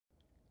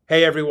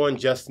Hey everyone,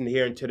 Justin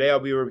here, and today I'll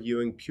be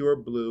reviewing Pure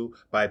Blue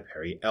by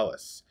Perry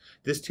Ellis.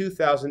 This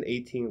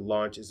 2018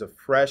 launch is a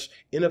fresh,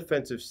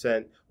 inoffensive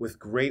scent with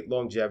great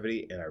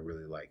longevity, and I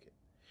really like it.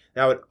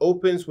 Now it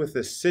opens with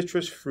a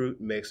citrus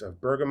fruit mix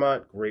of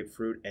bergamot,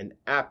 grapefruit, and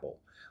apple,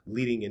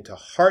 leading into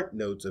heart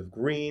notes of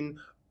green,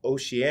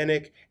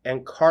 oceanic,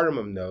 and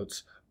cardamom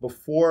notes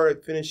before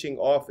finishing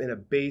off in a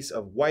base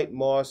of white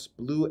moss,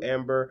 blue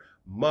amber,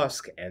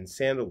 musk, and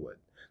sandalwood.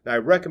 Now, I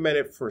recommend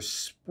it for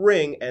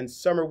spring and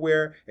summer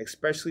wear,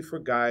 especially for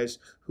guys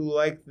who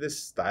like this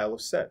style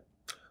of scent.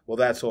 Well,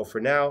 that's all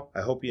for now.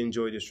 I hope you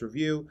enjoyed this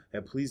review,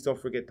 and please don't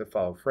forget to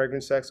follow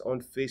FragranceX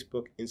on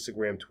Facebook,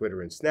 Instagram,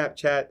 Twitter, and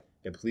Snapchat,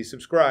 and please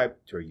subscribe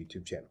to our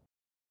YouTube channel.